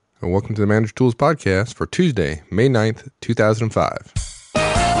and welcome to the Manager Tools Podcast for Tuesday, May 9th, 2005.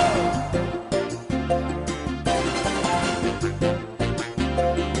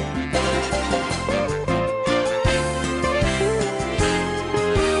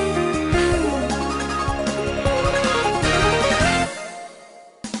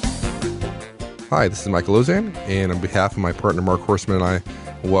 Hi, this is Michael Ozan, and on behalf of my partner Mark Horstman and I,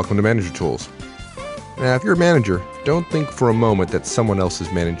 welcome to Manager Tools. Now, if you're a manager, don't think for a moment that someone else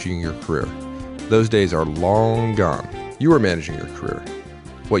is managing your career. Those days are long gone. You are managing your career.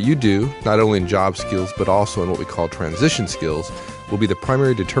 What you do, not only in job skills, but also in what we call transition skills, will be the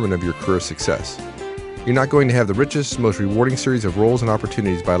primary determinant of your career success. You're not going to have the richest, most rewarding series of roles and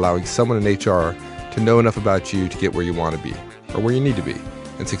opportunities by allowing someone in HR to know enough about you to get where you want to be, or where you need to be.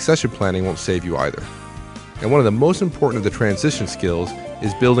 And succession planning won't save you either. And one of the most important of the transition skills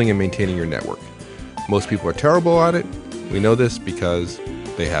is building and maintaining your network. Most people are terrible at it. We know this because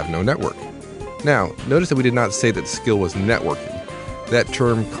they have no network. Now, notice that we did not say that skill was networking. That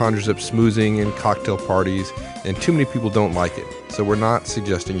term conjures up smoozing and cocktail parties, and too many people don't like it. So we're not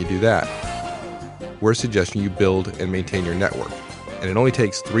suggesting you do that. We're suggesting you build and maintain your network. And it only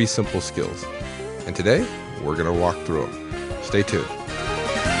takes 3 simple skills. And today, we're going to walk through them. Stay tuned.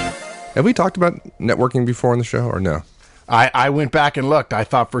 Have we talked about networking before on the show, or no? I went back and looked. I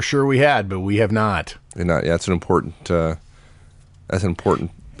thought for sure we had, but we have not. You're not. Yeah, that's an important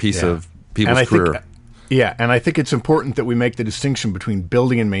piece of people's career. And I think it's important that we make the distinction between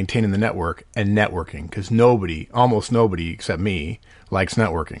building and maintaining the network and networking, because almost nobody except me, likes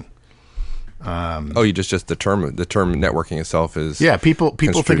networking. Just the term networking itself is people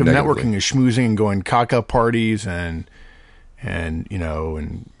think of negatively. Networking as schmoozing and going cocktail parties and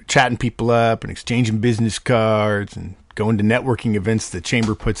chatting people up and exchanging business cards and going to networking events the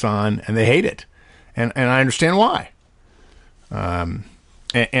chamber puts on, and they hate it, and I understand why.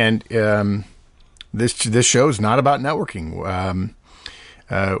 This show is not about networking.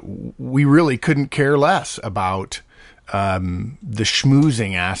 We really couldn't care less about the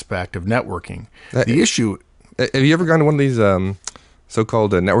schmoozing aspect of networking. The issue. Have you ever gone to one of these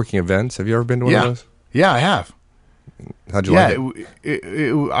so-called networking events? Have you ever been to one of those? Yeah, I have. How'd you like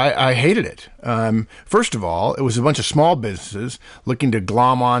it? I hated it. First of all, it was a bunch of small businesses looking to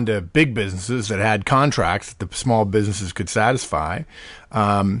glom onto big businesses that had contracts that the small businesses could satisfy.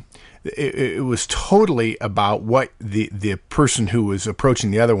 It was totally about what the person who was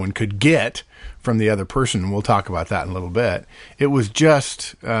approaching the other one could get from the other person. We'll talk about that in a little bit. It was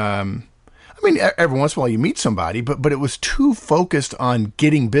just... every once in a while you meet somebody, but it was too focused on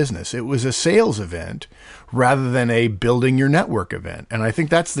getting business. It was a sales event rather than a building your network event. And I think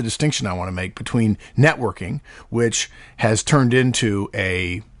that's the distinction I want to make between networking, which has turned into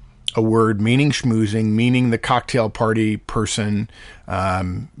a word meaning schmoozing, meaning the cocktail party person,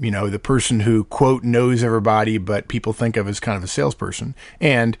 the person who, quote, knows everybody, but people think of as kind of a salesperson,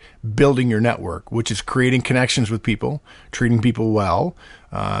 and building your network, which is creating connections with people, treating people well,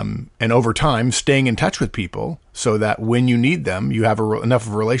 and over time, staying in touch with people so that when you need them, you have enough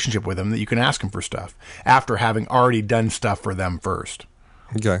of a relationship with them that you can ask them for stuff after having already done stuff for them first.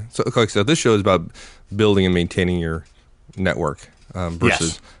 Okay. So this show is about building and maintaining your network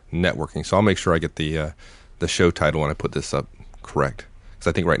versus networking. So I'll make sure I get the show title when I put this up correct. Because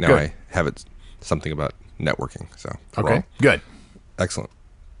I think right now Good. I have it something about networking. So okay, good. Excellent.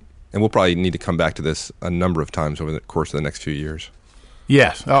 And we'll probably need to come back to this a number of times over the course of the next few years.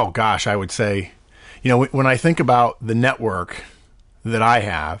 Yes. Oh, gosh, I would say, when I think about the network that I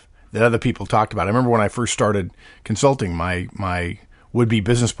have, that other people talked about, I remember when I first started consulting, my would-be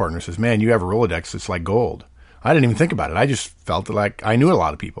business partner says, man, you have a Rolodex that's like gold. I didn't even think about it. I just felt like I knew a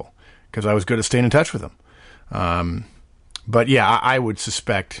lot of people because I was good at staying in touch with them. But yeah, I would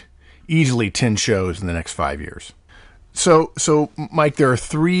suspect easily 10 shows in the next 5 years. So Mike, there are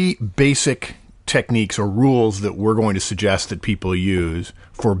 3 basic techniques or rules that we're going to suggest that people use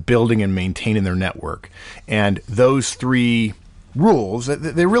for building and maintaining their network. And those 3 rules,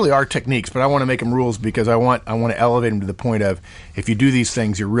 they really are techniques, but I want to make them rules because I want to elevate them to the point of if you do these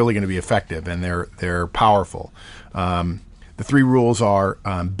things, you're really going to be effective, and they're powerful. The 3 rules are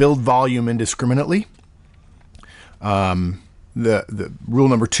build volume indiscriminately. The rule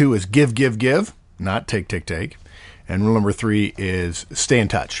number 2 is give, not take. And rule number 3 is stay in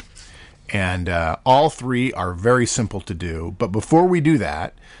touch. And all 3 are very simple to do. But before we do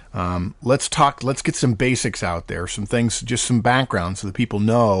that, let's get some basics out there, some things, just some background so that people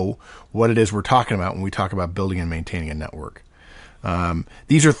know what it is we're talking about when we talk about building and maintaining a network.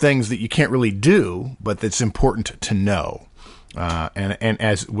 These are things that you can't really do, but that's important to know. And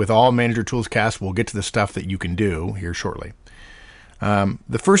as with all Manager Tools Cast, we'll get to the stuff that you can do here shortly.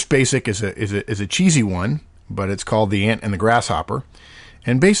 The first basic is a cheesy one, but it's called The Ant and the Grasshopper.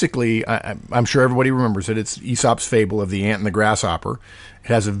 And basically, I'm sure everybody remembers it. It's Aesop's fable of the ant and the grasshopper. It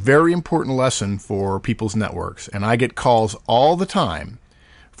has a very important lesson for people's networks. And I get calls all the time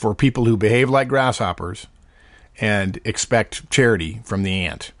for people who behave like grasshoppers and expect charity from the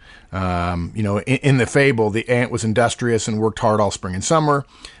ant. In the fable, the ant was industrious and worked hard all spring and summer,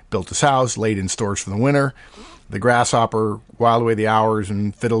 built his house, laid in stores for the winter. The grasshopper whiled away the hours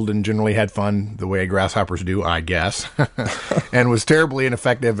and fiddled and generally had fun the way grasshoppers do, I guess, and was terribly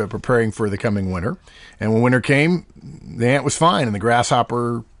ineffective at preparing for the coming winter. And when winter came, the ant was fine, and the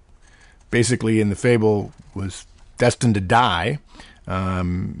grasshopper, basically in the fable, was destined to die, a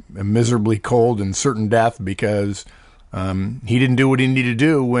miserably cold and certain death because he didn't do what he needed to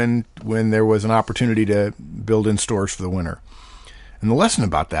do when there was an opportunity to build in stores for the winter. And the lesson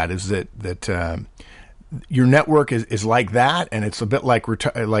about that is that your network is like that, and it's a bit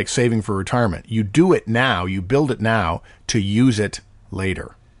like saving for retirement. You do it now, you build it now to use it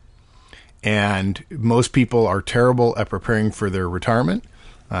later. And most people are terrible at preparing for their retirement,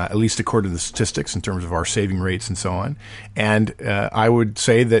 at least according to the statistics in terms of our saving rates and so on. And I would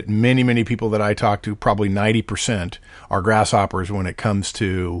say that many, many people that I talk to, probably 90%, are grasshoppers when it comes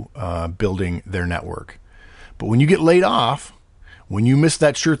to building their network. But when you get laid off, when you miss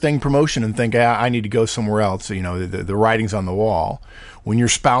that sure thing promotion and think, I need to go somewhere else, the writing's on the wall. When your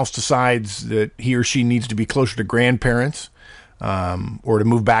spouse decides that he or she needs to be closer to grandparents or to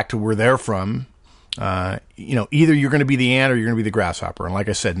move back to where they're from, either you're going to be the ant or you're going to be the grasshopper. And like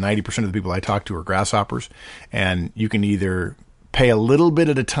I said, 90% of the people I talk to are grasshoppers. And you can either pay a little bit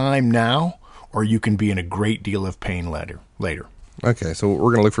at a time now, or you can be in a great deal of pain later. Okay, so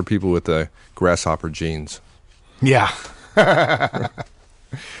we're going to look for people with the grasshopper genes. Yeah.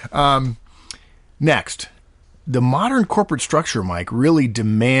 Next, the modern corporate structure, Mike, really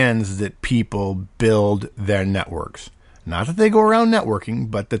demands that people build their networks. Not that they go around networking,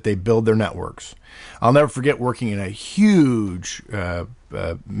 but that they build their networks. I'll never forget working in a huge,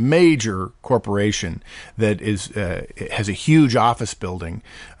 major corporation that has a huge office building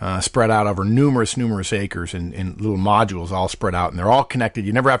spread out over numerous acres in little modules all spread out, and they're all connected.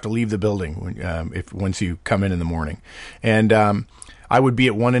 You never have to leave the building once you come in the morning. And I would be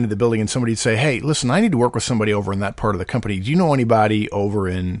at one end of the building, and somebody would say, "Hey, listen, I need to work with somebody over in that part of the company. Do you know anybody over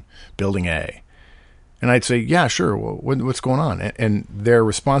in Building A?" And I'd say, "Yeah, sure. Well, what's going on?" And their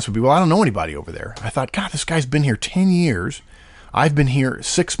response would be, "Well, I don't know anybody over there." I thought, God, this guy's been here 10 years. I've been here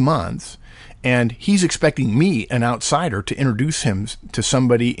 6 months, and he's expecting me, an outsider, to introduce him to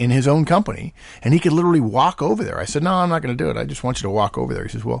somebody in his own company. And he could literally walk over there. I said, "No, I'm not going to do it. I just want you to walk over there." He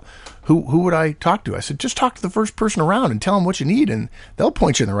says, "Well, who would I talk to?" I said, "Just talk to the first person around and tell them what you need, and they'll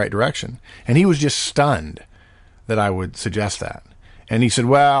point you in the right direction." And he was just stunned that I would suggest that. And he said,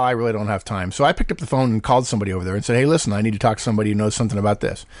 "Well, I really don't have time." So I picked up the phone and called somebody over there and said, "Hey, listen, I need to talk to somebody who knows something about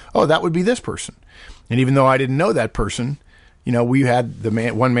this." "Oh, that would be this person." And even though I didn't know that person, we had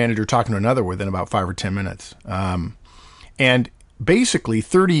one manager talking to another within about 5 or 10 minutes. And basically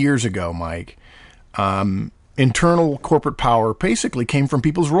 30 years ago, Mike, internal corporate power basically came from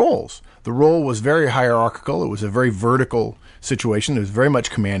people's roles. The role was very hierarchical. It was a very vertical situation. It was very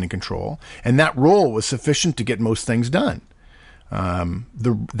much command and control. And that role was sufficient to get most things done.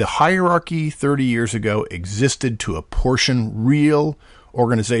 The hierarchy 30 years ago existed to apportion real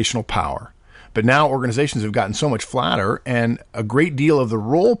organizational power. But now organizations have gotten so much flatter, and a great deal of the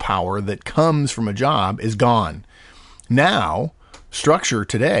role power that comes from a job is gone. Now, structure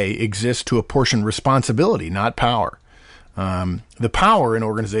today exists to apportion responsibility, not power. The power in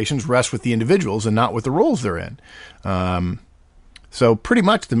organizations rests with the individuals and not with the roles they're in. So pretty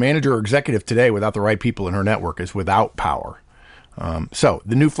much the manager or executive today without the right people in her network is without power. So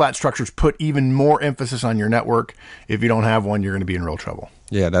the new flat structures put even more emphasis on your network. If you don't have one, you're going to be in real trouble.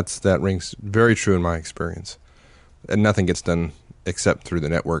 Yeah, that rings very true in my experience. And nothing gets done except through the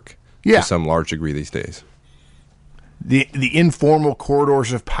network to some large degree these days. The informal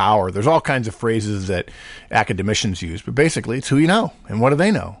corridors of power. There's all kinds of phrases that academicians use, but basically it's who you know and what do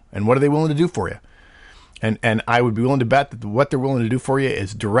they know and what are they willing to do for you. And I would be willing to bet that what they're willing to do for you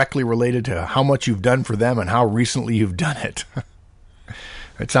is directly related to how much you've done for them and how recently you've done it.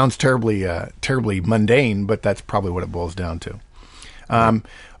 It sounds terribly mundane, but that's probably what it boils down to.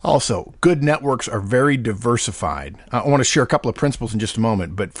 Also, good networks are very diversified. I want to share a couple of principles in just a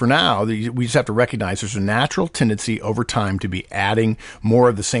moment, but for now, we just have to recognize there's a natural tendency over time to be adding more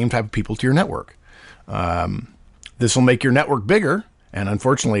of the same type of people to your network. This will make your network bigger, and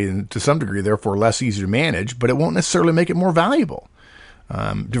unfortunately, to some degree, therefore less easy to manage, but it won't necessarily make it more valuable.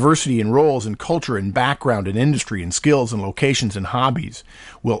 Diversity in roles and culture and background and industry and skills and locations and hobbies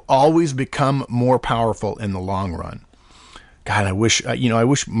will always become more powerful in the long run. God, I wish,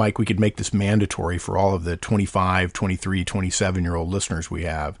 Mike, we could make this mandatory for all of the 25, 23, 27-year-old listeners we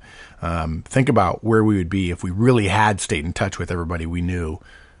have. Think about where we would be if we really had stayed in touch with everybody we knew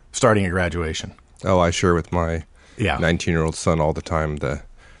starting at graduation. Oh, I share with my 19-year-old son all the time the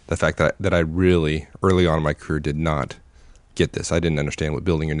fact that I really, early on in my career, did not get this. I didn't understand what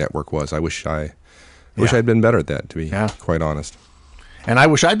building a network was. I wish I'd been better at that, to be quite honest. And I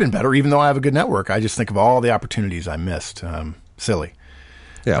wish I'd been better, even though I have a good network. I just think of all the opportunities I missed. Silly.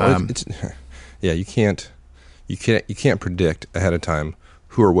 Yeah, you can't predict ahead of time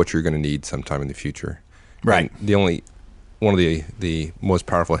who or what you're going to need sometime in the future. Right. And one of the most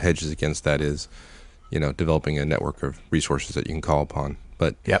powerful hedges against that is, developing a network of resources that you can call upon.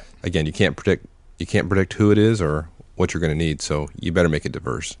 But again, you can't predict who it is or what you're going to need, so you better make it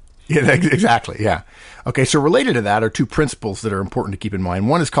diverse. Yeah, exactly. Yeah. Okay, so related to that are two principles that are important to keep in mind.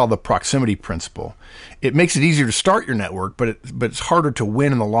 One is called the proximity principle. It makes it easier to start your network, but it's harder to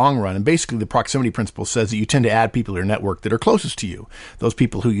win in the long run. And basically, the proximity principle says that you tend to add people to your network that are closest to you, those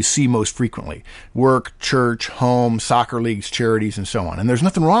people who you see most frequently. Work, church, home, soccer leagues, charities, and so on. And there's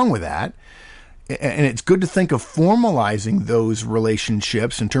nothing wrong with that. And it's good to think of formalizing those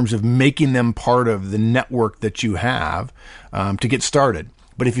relationships in terms of making them part of the network that you have to get started.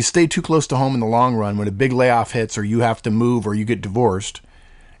 But if you stay too close to home in the long run, when a big layoff hits or you have to move or you get divorced,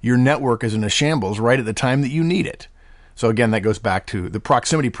 your network is in a shambles right at the time that you need it. So again, that goes back to the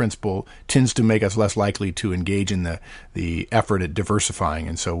proximity principle tends to make us less likely to engage in the effort at diversifying.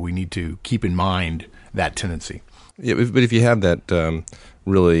 And so we need to keep in mind that tendency. Yeah, but if you have that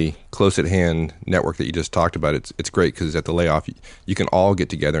really close at hand network that you just talked about, it's great because at the layoff you can all get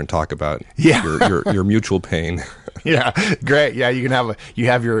together and talk about your mutual pain. Yeah, great. Yeah, you have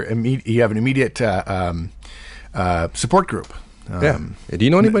an immediate support group. Do you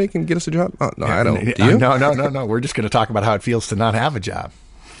know anybody who can get us a job? Oh, no, I don't. Do you? No. We're just going to talk about how it feels to not have a job.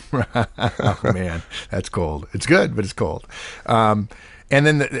 Oh man, that's cold. It's good, but it's cold. And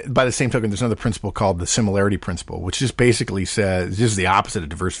then by the same token, there's another principle called the similarity principle, which just basically says, this is the opposite of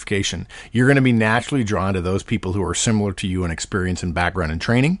diversification. You're going to be naturally drawn to those people who are similar to you in experience and background and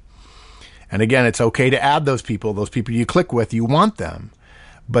training. And again, it's okay to add those people you click with, you want them.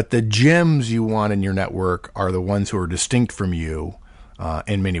 But the gems you want in your network are the ones who are distinct from you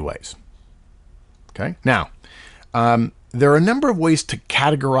in many ways. Okay? Now, there are a number of ways to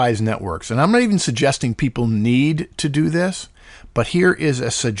categorize networks. And I'm not even suggesting people need to do this. But here is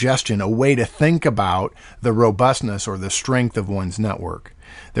a suggestion, a way to think about the robustness or the strength of one's network.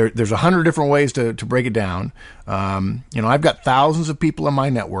 There's 100 different ways to break it down. I've got thousands of people in my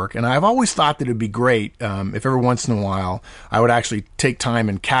network, and I've always thought that it'd be great if every once in a while I would actually take time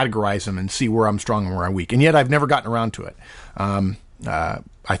and categorize them and see where I'm strong and where I'm weak. And yet I've never gotten around to it. I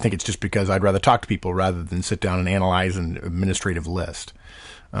think it's just because I'd rather talk to people rather than sit down and analyze an administrative list.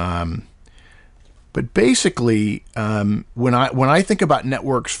 But basically, when I think about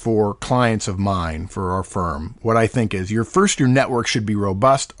networks for clients of mine, for our firm, what I think is your network should be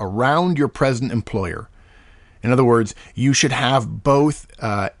robust around your present employer. In other words, you should have both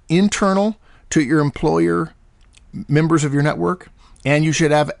internal to your employer members of your network, and you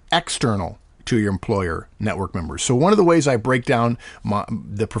should have external to your employer network members. So one of the ways I break down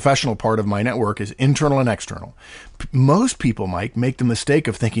the professional part of my network is internal and external. Most people, Mike, make the mistake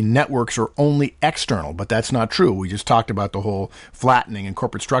of thinking networks are only external, but that's not true. We just talked about the whole flattening in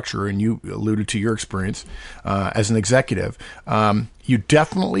corporate structure, and you alluded to your experience as an executive. You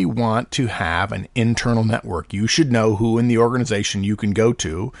definitely want to have an internal network. You should know who in the organization you can go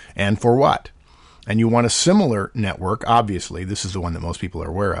to and for what. And you want a similar network, obviously, this is the one that most people are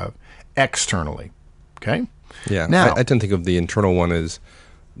aware of, externally. Okay? Yeah. Now, I tend to think of the internal one as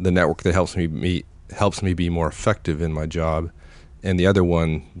the network that helps me be more effective in my job, and the other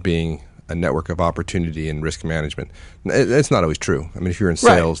one being a network of opportunity and risk management. It's not always true. I mean, if you're in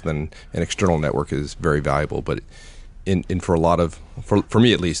sales, then an external network is very valuable, but for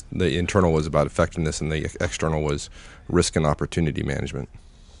me at least, the internal was about effectiveness and the external was risk and opportunity management.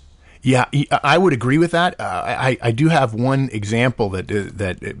 Yeah, I would agree with that. I do have one example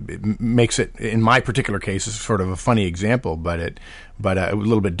that makes it, in my particular case, is sort of a funny example, but a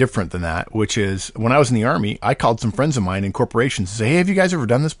little bit different than that, which is when I was in the Army, I called some friends of mine in corporations and say, hey, have you guys ever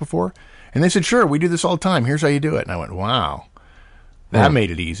done this before? And they said, sure, we do this all the time. Here's how you do it. And I went, wow, that made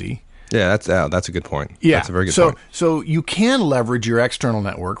it easy. Yeah, that's a good point. Yeah, That's a very good point. So you can leverage your external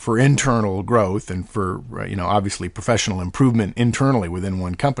network for internal growth and for obviously professional improvement internally within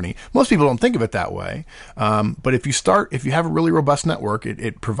one company. Most people don't think of it that way, but if you have a really robust network,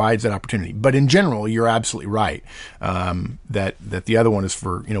 it provides that opportunity. But in general, you're absolutely right that the other one is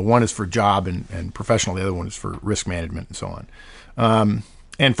for one is for job and professional, the other one is for risk management and so on,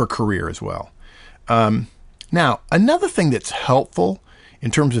 and for career as well. Now, another thing that's helpful in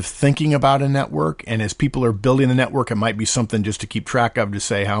terms of thinking about a network, and as people are building the network, it might be something just to keep track of, to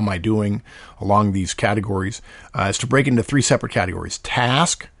say, how am I doing along these categories, is to break into 3 separate categories: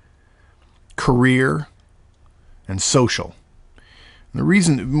 task, career, and social. And the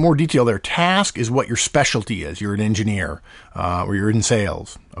reason, more detail there, task is what your specialty is. You're an engineer, or you're in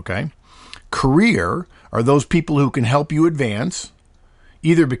sales, okay? Career are those people who can help you advance,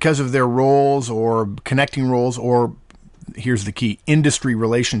 either because of their roles or connecting roles, or here's the key, industry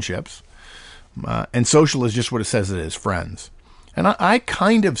relationships. And social is just what it says it is, friends. And I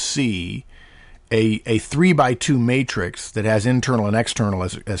kind of see a 3x2 matrix that has internal and external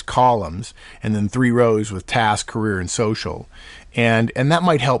as columns, and then 3 rows with task, career, and social. And that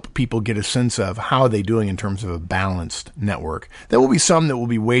might help people get a sense of how are they doing in terms of a balanced network. There will be some that will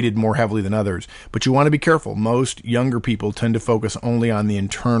be weighted more heavily than others, but you want to be careful. Most younger people tend to focus only on the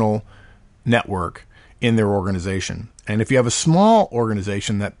internal network in their organization. And if you have a small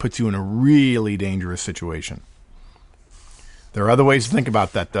organization, that puts you in a really dangerous situation. There are other ways to think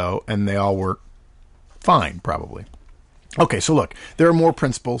about that, though, and they all work fine, probably. Okay, so look, there are more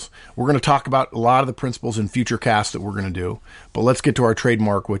principles. We're going to talk about a lot of the principles in future casts that we're going to do. But let's get to our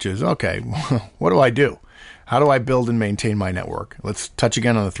trademark, which is, okay, what do I do? How do I build and maintain my network? Let's touch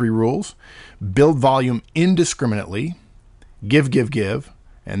again on the 3 rules. Build volume indiscriminately, give,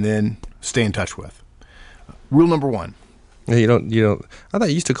 and then stay in touch with. Rule number 1. You don't. I thought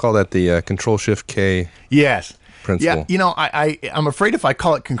you used to call that the Control-Shift-K. Yes. Principle. Yeah, I'm afraid if I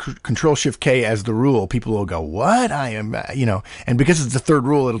call it Control-Shift-K as the rule, people will go, what? And because it's the 3rd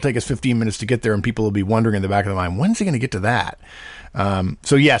rule, it'll take us 15 minutes to get there, and people will be wondering in the back of their mind, when's he going to get to that?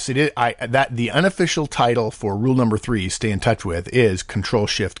 So yes, it is. The unofficial title for rule number 3, stay in touch with, is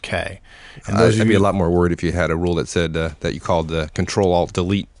Control-Shift-K. And I'd be a lot more worried if you had a rule that said that you called the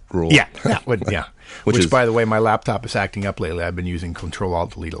Control-Alt-Delete rule. Yeah, that would, yeah. Which, by the way, my laptop is acting up lately. I've been using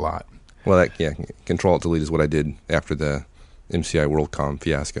Control-Alt-Delete a lot. Well, Control-Alt-Delete is what I did after the MCI WorldCom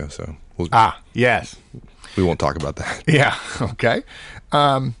fiasco. So yes, we won't talk about that. Yeah, okay.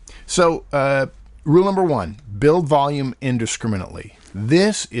 So rule number 1: build volume indiscriminately.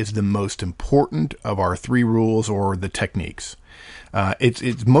 This is the most important of our 3 rules or the techniques.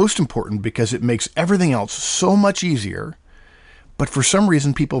 It's most important because it makes everything else so much easier. But for some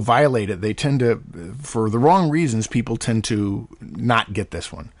reason, people violate it. They tend to, for the wrong reasons, people tend to not get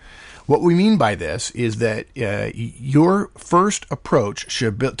this one. What we mean by this is that your first approach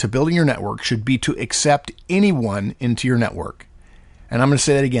to building your network should be to accept anyone into your network. And I'm going to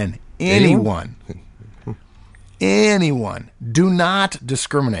say that again. Anyone. Anyone. Do not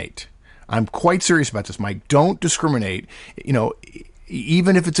discriminate. I'm quite serious about this, Mike. Don't discriminate.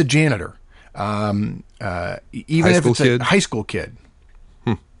 Even if it's a janitor. Even if it's a high school kid.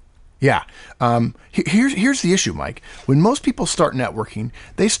 Yeah. Here's the issue, Mike. When most people start networking,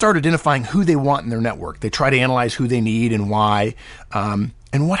 they start identifying who they want in their network. They try to analyze who they need and why. And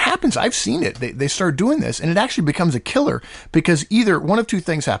what happens, I've seen it, they start doing this, and it actually becomes a killer because either one of 2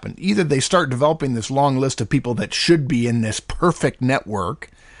 things happen. Either they start developing this long list of people that should be in this perfect network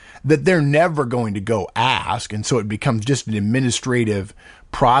that they're never going to go ask, and so it becomes just an administrative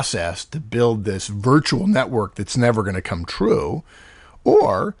process to build this virtual network that's never going to come true,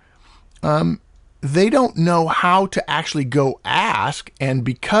 or they don't know how to actually go ask, and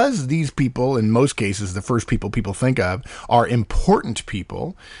because these people, in most cases, the first people think of are important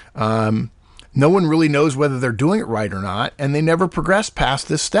people, no one really knows whether they're doing it right or not, and they never progress past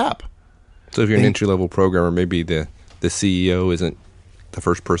this step. So if you're an entry-level programmer, maybe the CEO isn't the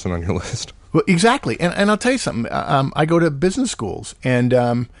first person on your list. Well, exactly. And I'll tell you something. I go to business schools, and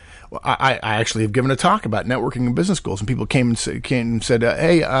I actually have given a talk about networking in business schools, and people came and said,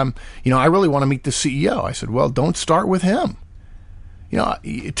 hey, I really want to meet the CEO. I said, well, don't start with him.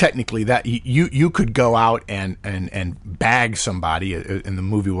 Technically, that you could go out and bag somebody in the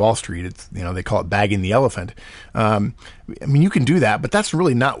movie Wall Street. It's, they call it bagging the elephant. You can do that, but that's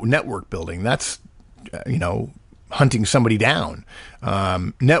really not network building. That's, hunting somebody down.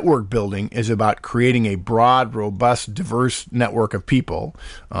 Network building is about creating a broad, robust, diverse network of people,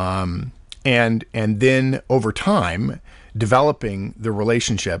 and then over time developing the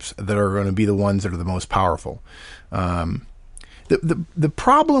relationships that are going to be the ones that are the most powerful. The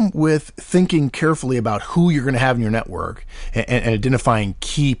problem with thinking carefully about who you're going to have in your network and identifying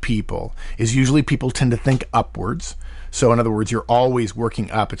key people is usually people tend to think upwards. So in other words, you're always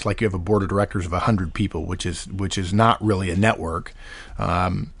working up. It's like you have a board of directors of 100 people, which is not really a network.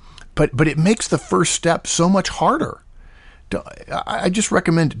 But it makes the first step so much harder. I just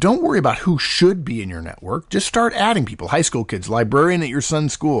recommend, don't worry about who should be in your network. Just start adding people. High school kids, librarian at your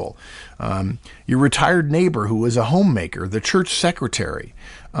son's school, your retired neighbor who was a homemaker, the church secretary.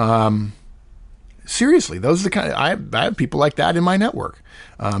 Seriously, those are the kind of, I have people like that in my network.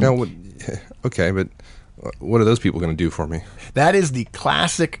 Okay, but what are those people going to do for me? That is the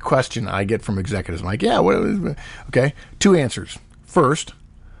classic question I get from executives. I'm like, okay, 2 answers. First,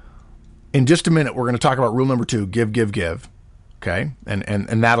 in just a minute, we're going to talk about rule number 2, give, give, give. Okay,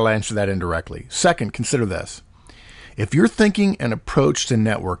 and that'll answer that indirectly. Second, consider this. If your thinking and approach to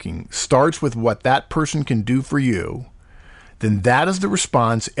networking starts with what that person can do for you, then that is the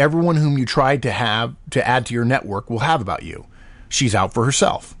response everyone whom you tried to add to your network will have about you. She's out for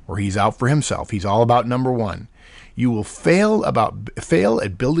herself, or he's out for himself. He's all about number 1. You will fail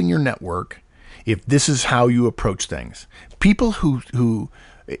at building your network if this is how you approach things. People who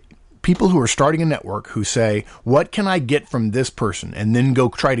are starting a network who say, what can I get from this person? And then go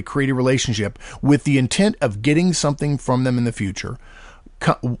try to create a relationship with the intent of getting something from them in the future.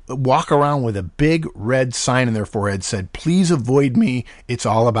 Walk around with a big red sign in their forehead said, please avoid me. It's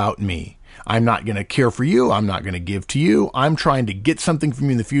all about me. I'm not going to care for you. I'm not going to give to you. I'm trying to get something from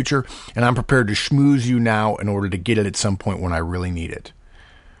you in the future, and I'm prepared to schmooze you now in order to get it at some point when I really need it.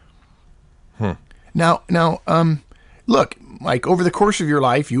 Now, look, Mike, over the course of your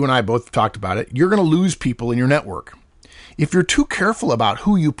life, you and I both talked about it, you're going to lose people in your network. If you're too careful about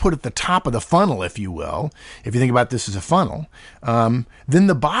who you put at the top of the funnel, if you will, if you think about this as a funnel, then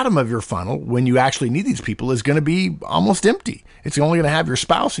the bottom of your funnel, when you actually need these people, is going to be almost empty. It's only going to have your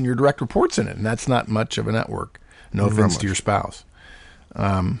spouse and your direct reports in it, and that's not much of a network. No offense to your spouse.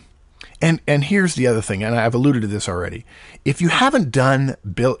 And here's the other thing, and I've alluded to this already. If you haven't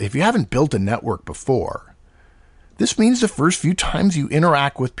built a network before, this means the first few times you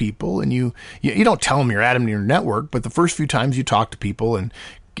interact with people and you don't tell them you're adding them to your network, but the first few times you talk to people and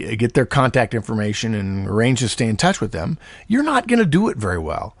get their contact information and arrange to stay in touch with them, you're not going to do it very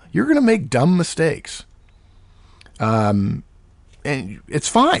well. You're going to make dumb mistakes. And it's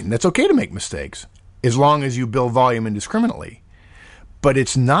fine. That's okay to make mistakes as long as you build volume indiscriminately. But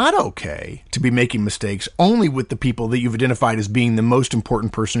it's not okay to be making mistakes only with the people that you've identified as being the most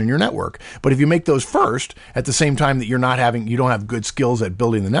important person in your network. But if you make those first, at the same time that you don't have good skills at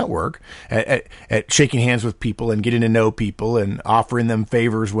building the network, at shaking hands with people and getting to know people and offering them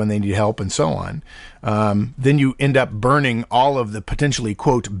favors when they need help and so on, then you end up burning all of the potentially,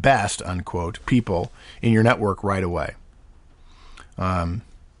 quote, best, unquote, people in your network right away.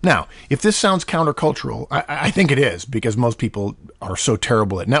 Now, if this sounds countercultural, I think it is, because most people are so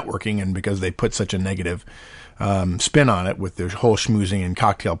terrible at networking and because they put such a negative spin on it with their whole schmoozing and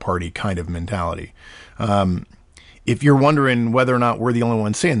cocktail party kind of mentality. If you're wondering whether or not we're the only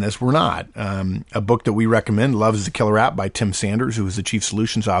ones saying this, we're not. A book that we recommend, Love is the Killer App by Tim Sanders, who is the Chief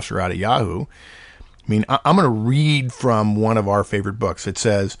Solutions Officer out at Yahoo. I mean, I'm going to read from one of our favorite books. It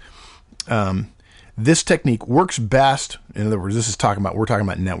says, this technique works best. In other words, we're talking about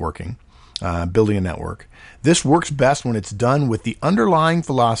networking, building a network. This works best when it's done with the underlying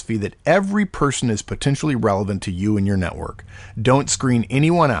philosophy that every person is potentially relevant to you and your network. Don't screen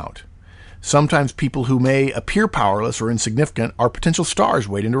anyone out. Sometimes people who may appear powerless or insignificant are potential stars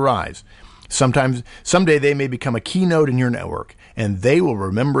waiting to rise. Someday they may become a keynote in your network, and they will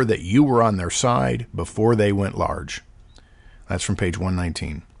remember that you were on their side before they went large. That's from page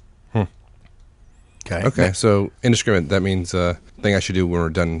 119. Okay, so indiscriminate, that means thing I should do when we're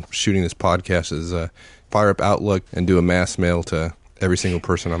done shooting this podcast is fire up Outlook and do a mass mail to every single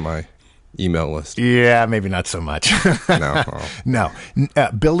person on my email list. Yeah, maybe not so much. No. No.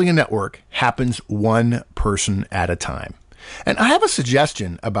 Building a network happens one person at a time. And I have a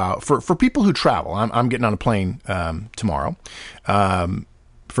suggestion about, for people who travel, I'm getting on a plane tomorrow.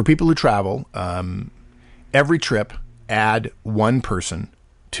 For people who travel, every trip, add one person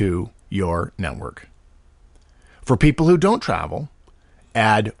to your network. For people who don't travel,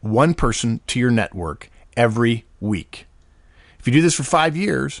 add one person to your network every week. If you do this for 5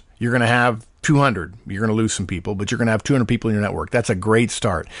 years, you're going to have 200. You're going to lose some people, but you're going to have 200 people in your network. That's a great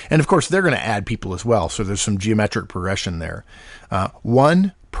start. And of course, they're going to add people as well. So there's some geometric progression there.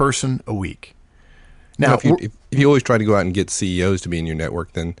 One person a week. Now, if you always try to go out and get CEOs to be in your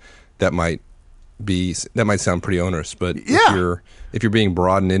network, then that might sound pretty onerous. But if you're being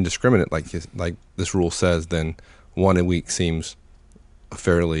broad and indiscriminate, like this rule says, then one a week seems a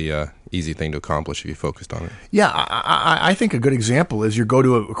fairly easy thing to accomplish if you focused on it. Yeah, I think a good example is you go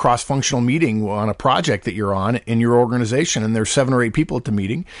to a cross-functional meeting on a project that you're on in your organization, and there's 7 or 8 people at the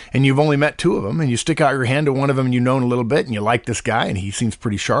meeting, and you've only met 2 of them, and you stick out your hand to one of them and you know him a little bit, and you like this guy, and he seems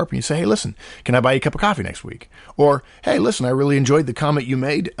pretty sharp, and you say, hey, listen, can I buy you a cup of coffee next week? Or, hey, listen, I really enjoyed the comment you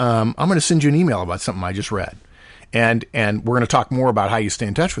made. I'm going to send you an email about something I just read. And we're going to talk more about how you stay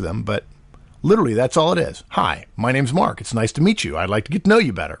in touch with them, but literally that's all it is. Hi, my name's Mark. It's nice to meet you. I'd like to get to know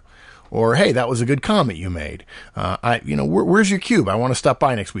you better. Or, hey, that was a good comment you made. Where's your cube? I want to stop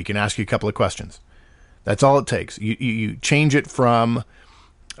by next week and ask you a couple of questions. That's all it takes. You change it from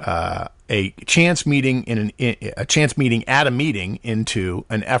a chance meeting at a meeting into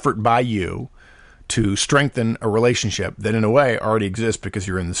an effort by you to strengthen a relationship that, in a way, already exists because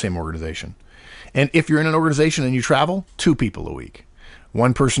you're in the same organization. And if you're in an organization and you travel, 2 people a week,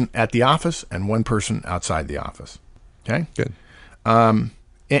 1 person at the office and 1 person outside the office. Okay, good.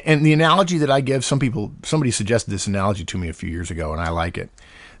 And the analogy that I give, somebody suggested this analogy to me a few years ago, and I like it.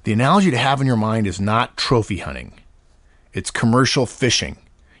 The analogy to have in your mind is not trophy hunting. It's commercial fishing.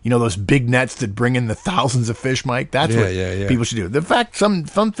 You know those big nets that bring in the thousands of fish, Mike? That's what people should do. The fact some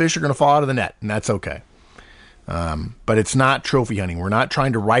fish are going to fall out of the net, and that's okay. But it's not trophy hunting. We're not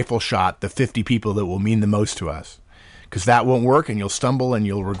trying to rifle shot the 50 people that will mean the most to us. Because that won't work, and you'll stumble, and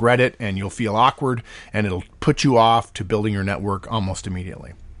you'll regret it, and you'll feel awkward, and it'll put you off to building your network almost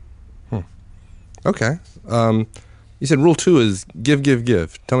immediately. Okay. You said rule 2 is give.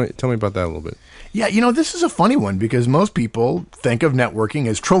 Tell me about that a little bit. Yeah, this is a funny one because most people think of networking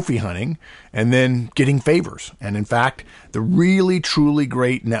as trophy hunting and then getting favors. And in fact, the really, truly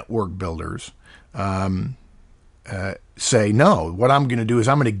great network builders say, no, what I'm going to do is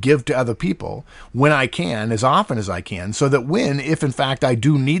I'm going to give to other people when I can, as often as I can, so that if in fact I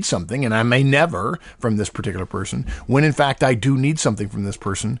do need something, and I may never from this particular person, when in fact I do need something from this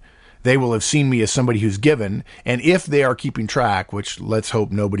person, they will have seen me as somebody who's given. And if they are keeping track, which let's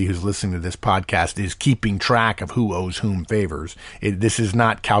hope nobody who's listening to this podcast is keeping track of who owes whom favors. This is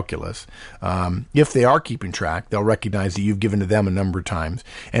not calculus. If they are keeping track, they'll recognize that you've given to them a number of times.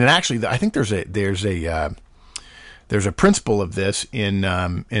 And actually, I think there's a principle of this in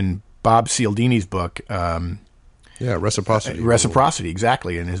Bob Cialdini's book. Reciprocity. Reciprocity,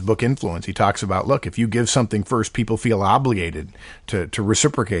 exactly. In his book Influence, he talks about, look, if you give something first, people feel obligated to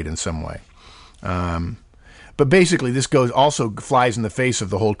reciprocate in some way. But basically, this also flies in the face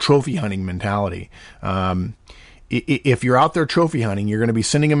of the whole trophy hunting mentality. If you're out there trophy hunting, you're going to be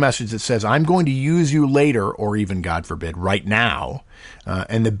sending a message that says, I'm going to use you later, or even, God forbid, right now.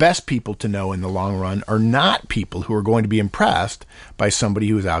 And the best people to know in the long run are not people who are going to be impressed by somebody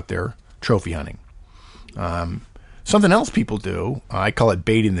who is out there trophy hunting. Something else people do, I call it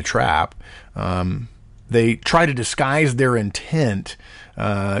baiting the trap. They try to disguise their intent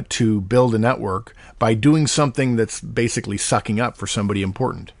to build a network by doing something that's basically sucking up for somebody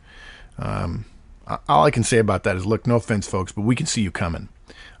important. All I can say about that is, look, no offense, folks, but we can see you coming.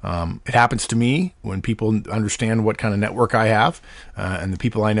 It happens to me when people understand what kind of network I have and the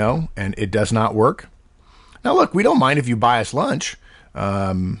people I know, and it does not work. Now, look, we don't mind if you buy us lunch.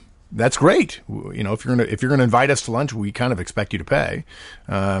 That's great. If you're gonna invite us to lunch, we kind of expect you to pay.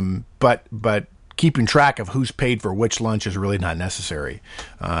 But keeping track of who's paid for which lunch is really not necessary.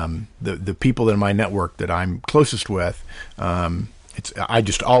 The people in my network that I'm closest with, I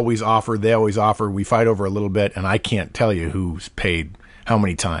just always offer. They always offer. We fight over a little bit, and I can't tell you who's paid how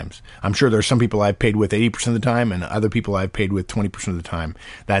many times. I'm sure there's some people I've paid with 80% of the time, and other people I've paid with 20% of the time.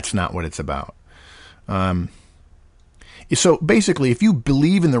 That's not what it's about. So basically, if you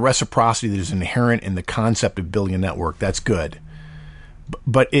believe in the reciprocity that is inherent in the concept of building a network, that's good.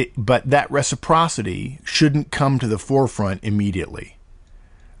 But that reciprocity shouldn't come to the forefront immediately.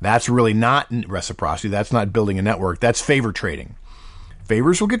 That's really not reciprocity. That's not building a network. That's favor trading.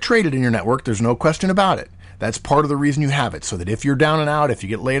 Favors will get traded in your network. There's no question about it. That's part of the reason you have it, so that if you're down and out, if you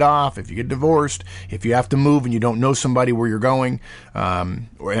get laid off, if you get divorced, if you have to move and you don't know somebody where you're going,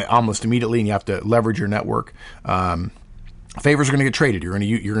 or almost immediately, and you have to leverage your network, favors are going to get traded. You're going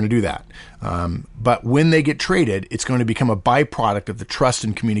to do that. But when they get traded, it's going to become a byproduct of the trust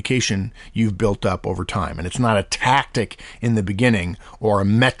and communication you've built up over time. And it's not a tactic in the beginning or a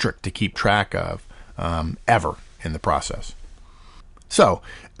metric to keep track of ever in the process. So,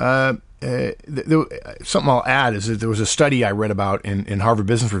 something I'll add is that there was a study I read about in Harvard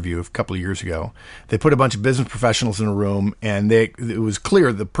Business Review a couple of years ago. They put a bunch of business professionals in a room, and it was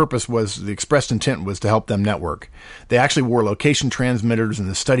clear the expressed intent was to help them network. They actually wore location transmitters, and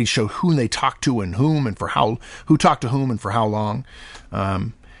the study showed who they talked to and whom, and who talked to whom and for how long.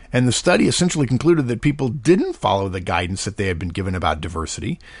 And the study essentially concluded that people didn't follow the guidance that they had been given about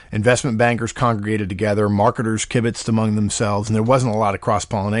diversity. Investment bankers congregated together, marketers kibitzed among themselves, and there wasn't a lot of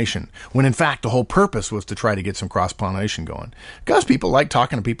cross-pollination, when in fact the whole purpose was to try to get some cross-pollination going. Because people like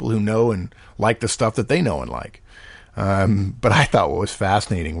talking to people who know and like the stuff that they know and like. But I thought what was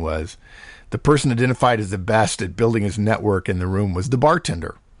fascinating was the person identified as the best at building his network in the room was the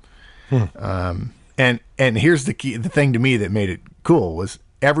bartender. And here's the key, the thing to me that made it cool was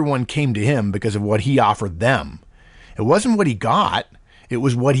everyone came to him because of what he offered them. It wasn't what he got. It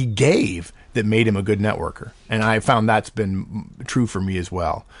was what he gave that made him a good networker. And I found that's been true for me as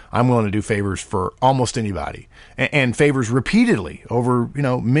well. I'm willing to do favors for almost anybody and favors repeatedly over,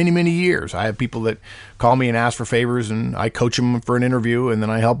 many, many years. I have people that call me and ask for favors and I coach them for an interview and then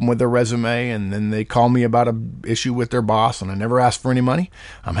I help them with their resume and then they call me about an issue with their boss and I never ask for any money.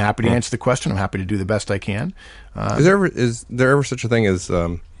 I'm happy to answer the question. I'm happy to do the best I can. Is there ever such a thing as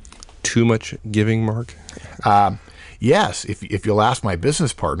too much giving, Mark? Yes, if you'll ask my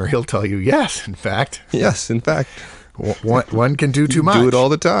business partner, he'll tell you yes, in fact. Yes, in fact. One can do too much. Do it all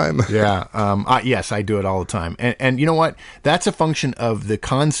the time. Yeah. Yes, I do it all the time. And you know what? That's a function of the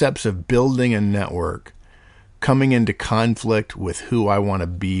concepts of building a network coming into conflict with who I want to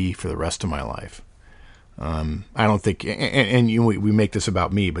be for the rest of my life. I don't think, we make this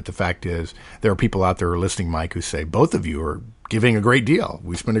about me, but the fact is there are people out there who are listening, Mike, who say both of you are giving a great deal.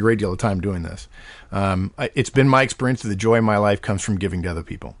 We spend a great deal of time doing this. It's been my experience that the joy in my life comes from giving to other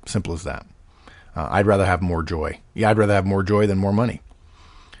people. Simple as that. I'd rather have more joy. Yeah, I'd rather have more joy than more money.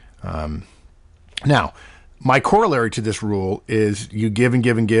 Now, my corollary to this rule is you give and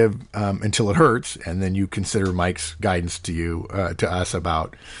give and give until it hurts, and then you consider Mike's guidance to us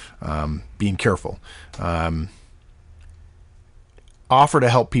about being careful. Offer to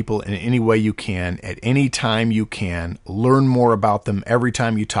help people in any way you can, at any time you can. Learn more about them every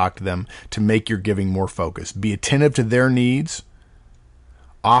time you talk to them to make your giving more focused. Be attentive to their needs.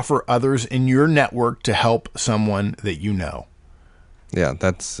 Offer others in your network to help someone that you know. Yeah,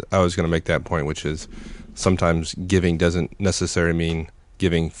 I was going to make that point, which is sometimes giving doesn't necessarily mean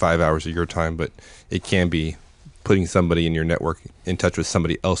giving 5 hours of your time, but it can be putting somebody in your network in touch with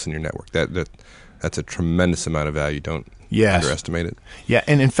somebody else in your network. That's a tremendous amount of value. Don't underestimate it. Yeah,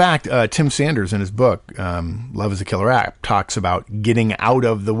 and in fact, Tim Sanders in his book, Love is a Killer App, talks about getting out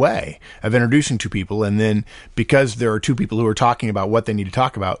of the way of introducing two people, and then because there are two people who are talking about what they need to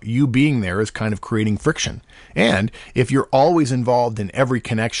talk about, you being there is kind of creating friction. And if you're always involved in every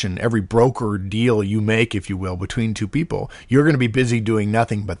connection, every broker deal you make, if you will, between two people, you're going to be busy doing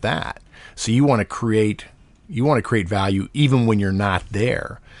nothing but that. So you want to create value even when you're not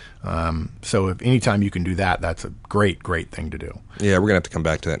there. So if anytime you can do that, that's a great thing to do. Yeah, we're going to have to come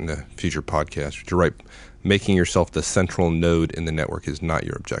back to that in a future podcast. You're right. Making yourself the central node in the network is not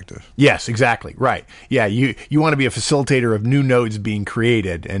your objective. Yes, exactly. Right. Yeah, you want to be a facilitator of new nodes being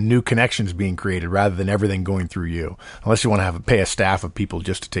created and new connections being created rather than everything going through you, unless you want to pay a staff of people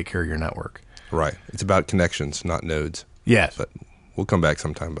just to take care of your network. Right. It's about connections, not nodes. Yes. But we'll come back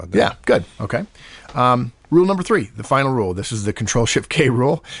sometime about that. Yeah, good. Okay. Rule number 3, the final rule. This is the Control-Shift-K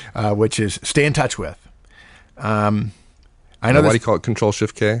rule, which is stay in touch with. Why do you call it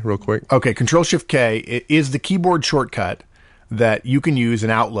Control-Shift-K real quick? Okay, Control-Shift-K is the keyboard shortcut that you can use in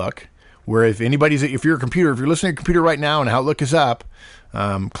Outlook, where if you're a computer, if you're listening to your computer right now and Outlook is up,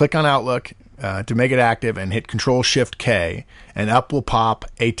 click on Outlook to make it active and hit Control-Shift-K, and up will pop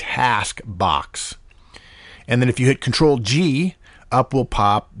a task box. And then if you hit Control-G, up will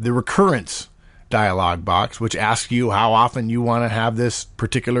pop the recurrence dialog box, which asks you how often you want to have this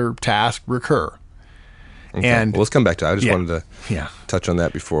particular task recur. Okay. And let's come back to that. I just wanted to touch on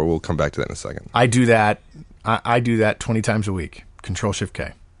that before. We'll come back to that in a second. I do that. I do that 20 times a week.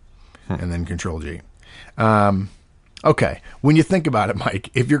 Control-Shift-K and then Control-G. Okay. When you think about it, Mike,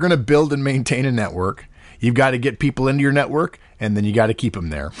 if you're going to build and maintain a network, you've got to get people into your network, and then you got to keep them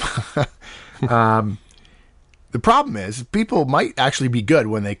there. The problem is people might actually be good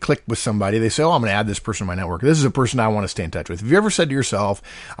when they click with somebody. They say, I'm going to add this person to my network. This is a person I want to stay in touch with. Have you ever said to yourself,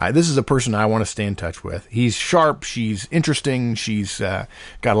 this is a person I want to stay in touch with? He's sharp. She's interesting. She's got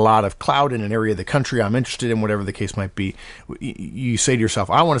a lot of clout in an area of the country I'm interested in, whatever the case might be. You say to yourself,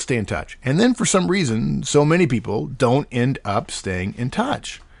 I want to stay in touch. And then for some reason, so many people don't end up staying in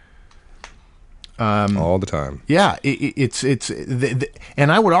touch. All the time. Yeah,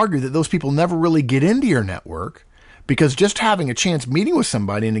 and I would argue that those people never really get into your network because just having a chance meeting with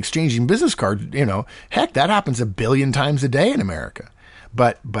somebody and exchanging business cards, heck, that happens 1 billion times a day in America.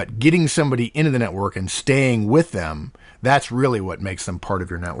 But getting somebody into the network and staying with them, that's really what makes them part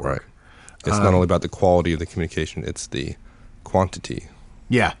of your network. Right. It's not only about the quality of the communication; it's the quantity.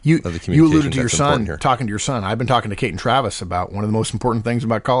 Yeah, you alluded to your son, talking to your son. I've been talking to Kate and Travis about one of the most important things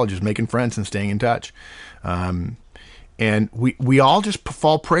about college is making friends and staying in touch. And we all just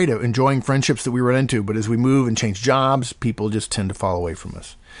fall prey to enjoying friendships that we run into, but as we move and change jobs, people just tend to fall away from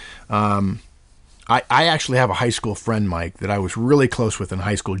us. I actually have a high school friend, Mike, that I was really close with in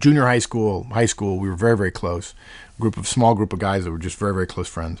high school, junior high school, we were very, very close. Small group of guys that were just very, very close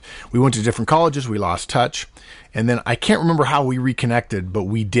friends. We went to different colleges, we lost touch, and then I can't remember how we reconnected, but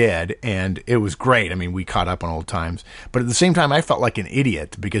we did, and it was great. I mean, we caught up on old times, but at the same time, I felt like an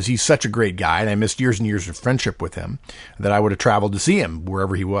idiot because he's such a great guy, and I missed years and years of friendship with him that I would have traveled to see him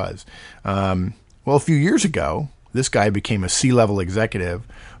wherever he was. Well, a few years ago, this guy became a C-level executive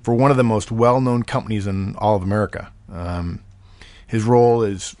for one of the most well-known companies in all of America. His role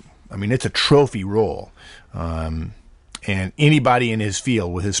is, it's a trophy role. And anybody in his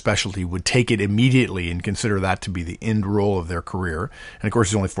field with his specialty would take it immediately and consider that to be the end role of their career. And of course,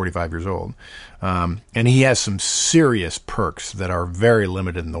 he's only 45 years old. And he has some serious perks that are very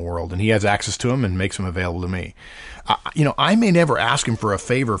limited in the world. And he has access to them and makes them available to me. I may never ask him for a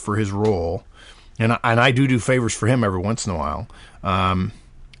favor for his role. And I do favors for him every once in a while.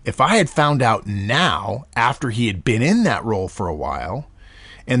 If I had found out now, after he had been in that role for a while,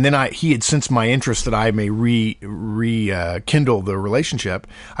 and then he had sensed my interest that I may rekindle the relationship,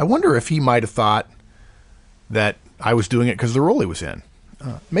 I wonder if he might have thought that I was doing it because of the role he was in.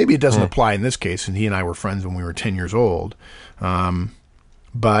 Maybe it doesn't apply in this case, and he and I were friends when we were 10 years old.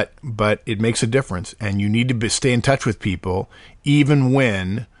 But it makes a difference, and you need to stay in touch with people even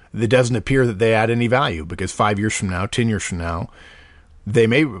when it doesn't appear that they add any value, because 5 years from now, 10 years from now, they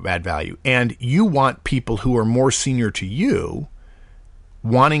may add value. And you want people who are more senior to you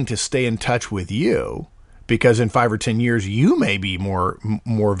wanting to stay in touch with you, because in 5 or 10 years, you may be more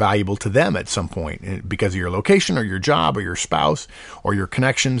valuable to them at some point because of your location or your job or your spouse or your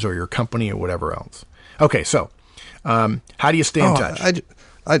connections or your company or whatever else. Okay, so how do you stay in touch?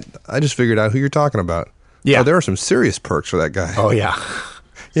 I just figured out who you're talking about. Yeah. There are some serious perks for that guy. Oh, yeah.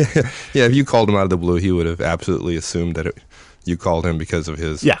 Yeah. If you called him out of the blue, he would have absolutely assumed that you called him because of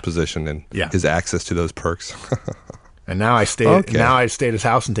his position and his access to those perks. And now I stay at his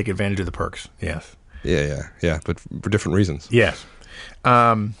house and take advantage of the perks. Yes. Yeah. But for different reasons. Yes.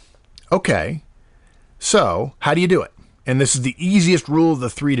 Okay. So how do you do it? And this is the easiest rule of the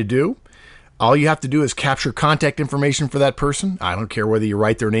 3 to do. All you have to do is capture contact information for that person. I don't care whether you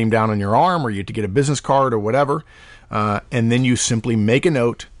write their name down on your arm or you get a business card or whatever. And then you simply make a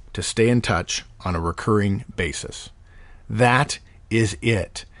note to stay in touch on a recurring basis. That is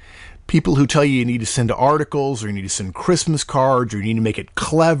it. People who tell you need to send articles or you need to send Christmas cards or you need to make it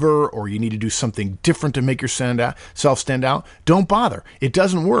clever or you need to do something different to make yourself stand out, don't bother. It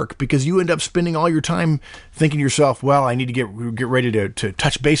doesn't work because you end up spending all your time thinking to yourself, well, I need to get ready to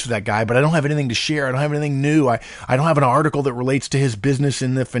touch base with that guy, but I don't have anything to share. I don't have anything new. I don't have an article that relates to his business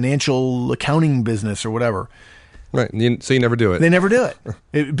in the financial accounting business or whatever. Right. So you never do it. They never do it.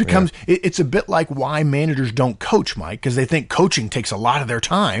 It becomes, it's a bit like why managers don't coach, Mike, because they think coaching takes a lot of their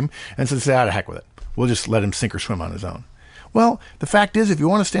time. And so they say, to heck with it. We'll just let him sink or swim on his own. Well, the fact is, if you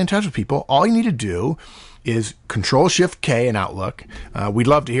want to stay in touch with people, all you need to do is Control-Shift-K in Outlook. We'd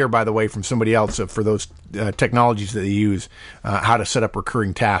love to hear, by the way, from somebody else for those technologies that they use, how to set up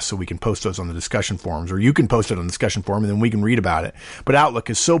recurring tasks so we can post those on the discussion forums, or you can post it on the discussion forum and then we can read about it. But Outlook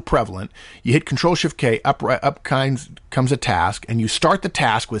is so prevalent. You hit Control-Shift-K, up comes a task, and you start the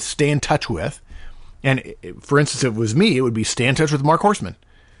task with stay in touch with. And for instance, if it was me, it would be stay in touch with Mark Horstman.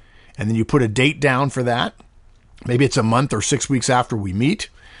 And then you put a date down for that. Maybe it's a month or 6 weeks after we meet.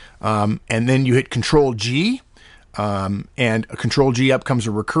 And then you hit Control-G, and Control-G up comes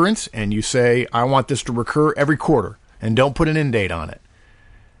a recurrence, and you say, I want this to recur every quarter, and don't put an end date on it.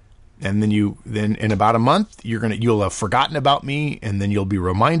 And then in about a month, you'll have forgotten about me, and then you'll be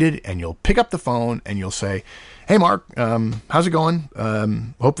reminded, and you'll pick up the phone, and you'll say, hey, Mark, how's it going?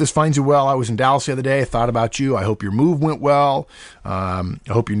 Hope this finds you well. I was in Dallas the other day. I thought about you. I hope your move went well. I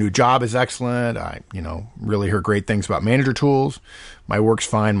hope your new job is excellent. I, really heard great things about Manager Tools. My work's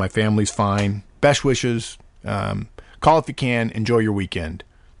fine. My family's fine. Best wishes. Call if you can. Enjoy your weekend.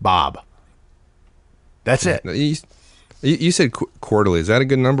 Bob. That's it. You said quarterly. Is that a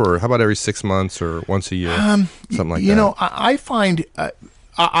good number? Or how about every 6 months or once a year? Something like that. I find...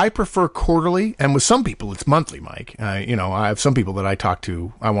 I prefer quarterly, and with some people it's monthly, Mike. I have some people that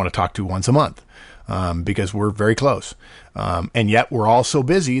I want to talk to once a month, because we're very close. And yet we're all so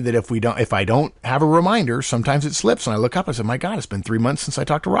busy that if I don't have a reminder, sometimes it slips and I look up and I say, my God, it's been 3 months since I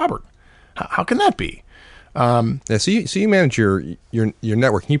talked to Robert. How can that be? So you manage your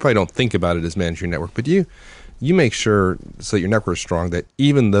network. You probably don't think about it as managing your network, but do you make sure so that your network is strong that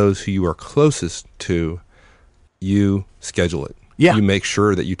even those who you are closest to, you schedule it. Yeah. You make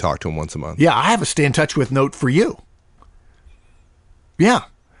sure that you talk to them once a month. Yeah, I have a stay in touch with note for you. Yeah.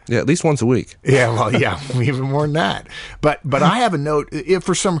 Yeah, at least once a week. Yeah, well, yeah, even more than that. But I have a note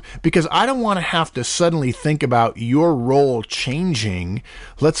because I don't want to have to suddenly think about your role changing.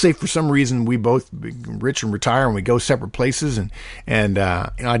 Let's say for some reason we both rich and retire and we go separate places, and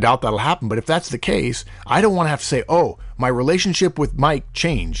I doubt that'll happen. But if that's the case, I don't want to have to say, oh, my relationship with Mike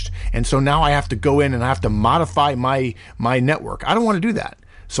changed, and so now I have to go in and I have to modify my network. I don't want to do that.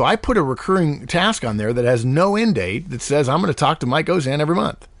 So I put a recurring task on there that has no end date that says I'm going to talk to Mike Ozan every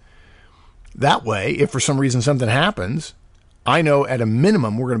month. That way, if for some reason something happens, I know at a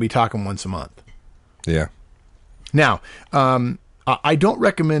minimum we're going to be talking once a month. Yeah. Now, I don't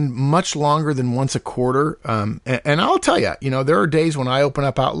recommend much longer than once a quarter. And I'll tell you, there are days when I open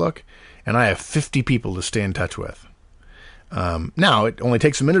up Outlook and I have 50 people to stay in touch with. Now, it only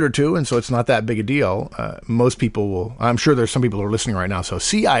takes a minute or two, and so it's not that big a deal. Most people will. I'm sure there's some people who are listening right now. So,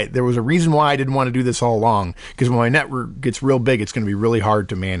 there was a reason why I didn't want to do this all along, because when my network gets real big, it's going to be really hard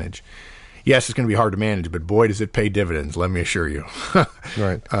to manage. Yes, it's going to be hard to manage, but boy, does it pay dividends, let me assure you.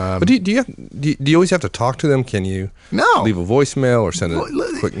 Right. But do you always have to talk to them? Can you leave a voicemail or send a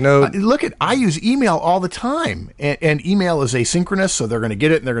quick note? I use email all the time, and email is asynchronous, so they're going to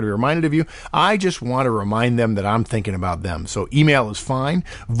get it and they're going to be reminded of you. I just want to remind them that I'm thinking about them. So email is fine.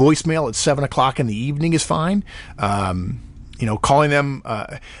 Voicemail at 7 o'clock in the evening is fine. Calling them,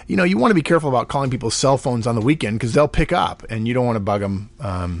 you want to be careful about calling people's cell phones on the weekend because they'll pick up, and you don't want to bug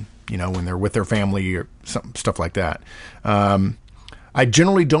them. When they're with their family or stuff like that. I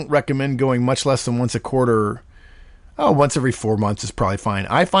generally don't recommend going much less than once a quarter. Once every 4 months is probably fine.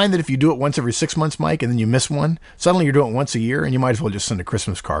 I find that if you do it once every 6 months, Mike, and then you miss one, suddenly you're doing it once a year, and you might as well just send a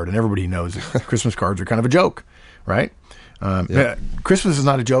Christmas card. And everybody knows that Christmas cards are kind of a joke, right? Christmas is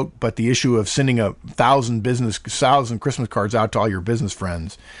not a joke, but the issue of sending 1,000 Christmas cards out to all your business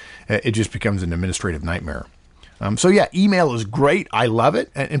friends, it just becomes an administrative nightmare. Email is great. I love it.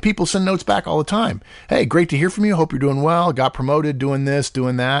 And people send notes back all the time. Hey, great to hear from you. Hope you're doing well. Got promoted, doing this,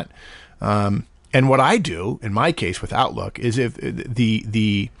 doing that. And what I do, in my case with Outlook, is if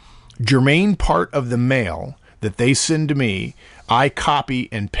the germane part of the mail that they send to me, I copy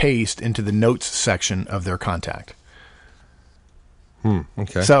and paste into the notes section of their contact.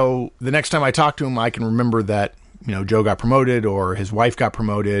 Okay. So the next time I talk to them, I can remember that, Joe got promoted or his wife got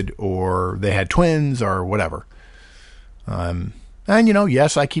promoted or they had twins or whatever.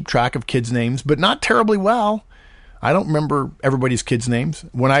 Yes, I keep track of kids' names, but not terribly well. I don't remember everybody's kids' names.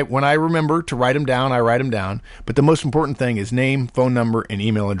 When I remember to write them down, I write them down. But the most important thing is name, phone number, and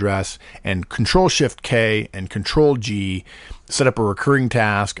email address, and Control-Shift-K and Control-G, set up a recurring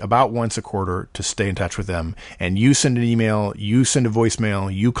task about once a quarter to stay in touch with them. And you send an email, you send a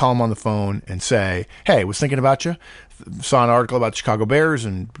voicemail, you call them on the phone and say, hey, was thinking about you. Saw an article about the Chicago Bears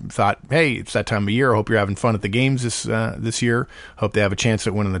and thought, hey, it's that time of year. I hope you're having fun at the games this year. Hope they have a chance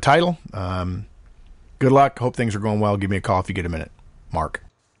at winning the title. Good luck. Hope things are going well. Give me a call if you get a minute. Mark.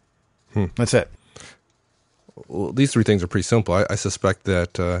 That's it. Well, these three things are pretty simple. I suspect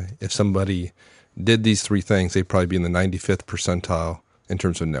that if somebody did these three things, they'd probably be in the 95th percentile in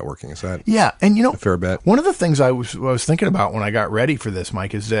terms of networking. Is that a fair bet? One of the things I was thinking about when I got ready for this,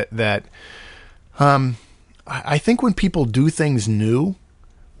 Mike, is that I think when people do things new,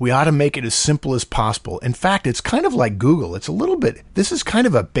 we ought to make it as simple as possible. In fact, it's kind of like Google. This is kind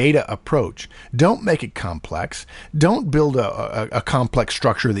of a beta approach. Don't make it complex. Don't build a complex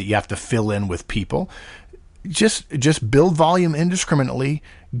structure that you have to fill in with people. Just build volume indiscriminately,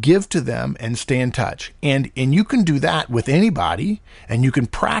 give to them, and stay in touch. And you can do that with anybody, and you can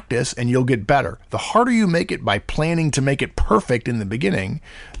practice, and you'll get better. The harder you make it by planning to make it perfect in the beginning,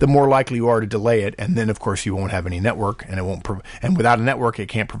 the more likely you are to delay it. And then, of course, you won't have any network, and and without a network, it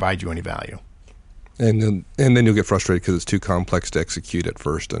can't provide you any value. And then you'll get frustrated because it's too complex to execute at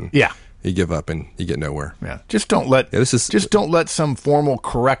first, and you give up and you get nowhere. Yeah, just don't let some formal,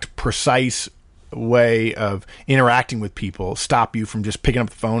 correct, precise way of interacting with people stop you from just picking up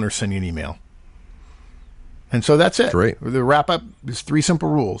the phone or sending an email. And so that's it. Great. The wrap up is 3 simple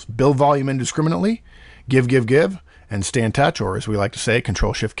rules. Build volume indiscriminately, give, and stay in touch, or as we like to say,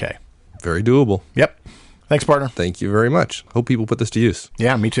 Control-Shift-K. Very doable. Yep. Thanks, partner. Thank you very much. Hope people put this to use.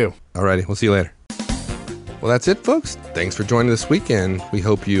 Yeah, me too. Alrighty, we'll see you later. Well, that's it, folks. Thanks for joining this week, and we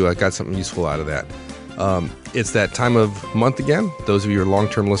hope you got something useful out of that. It's that time of month again. Those of you who are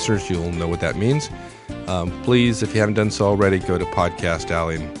long-term listeners, you'll know what that means. Please, if you haven't done so already, go to Podcast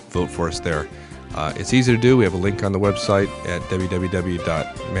Alley and vote for us there. It's easy to do. We have a link on the website at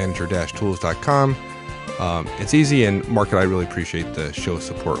www.manager-tools.com. It's easy, and Mark and I really appreciate the show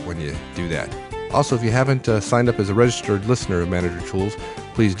support when you do that. Also, if you haven't signed up as a registered listener of Manager Tools,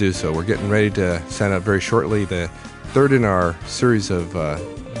 please do so. We're getting ready to sign up very shortly, the third in our series of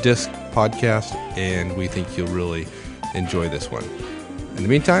disc podcast, and we think you'll really enjoy this one. In the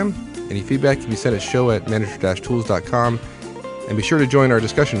meantime, any feedback can be sent at show@manager-tools.com, and be sure to join our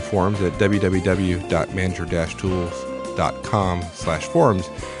discussion forums at www.manager-tools.com/forums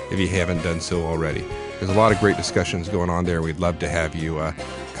if you haven't done so already. There's a lot of great discussions going on there. We'd love to have you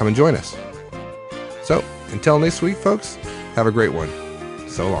come and join us. So, until next week, folks, have a great one.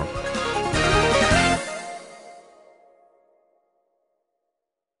 So long.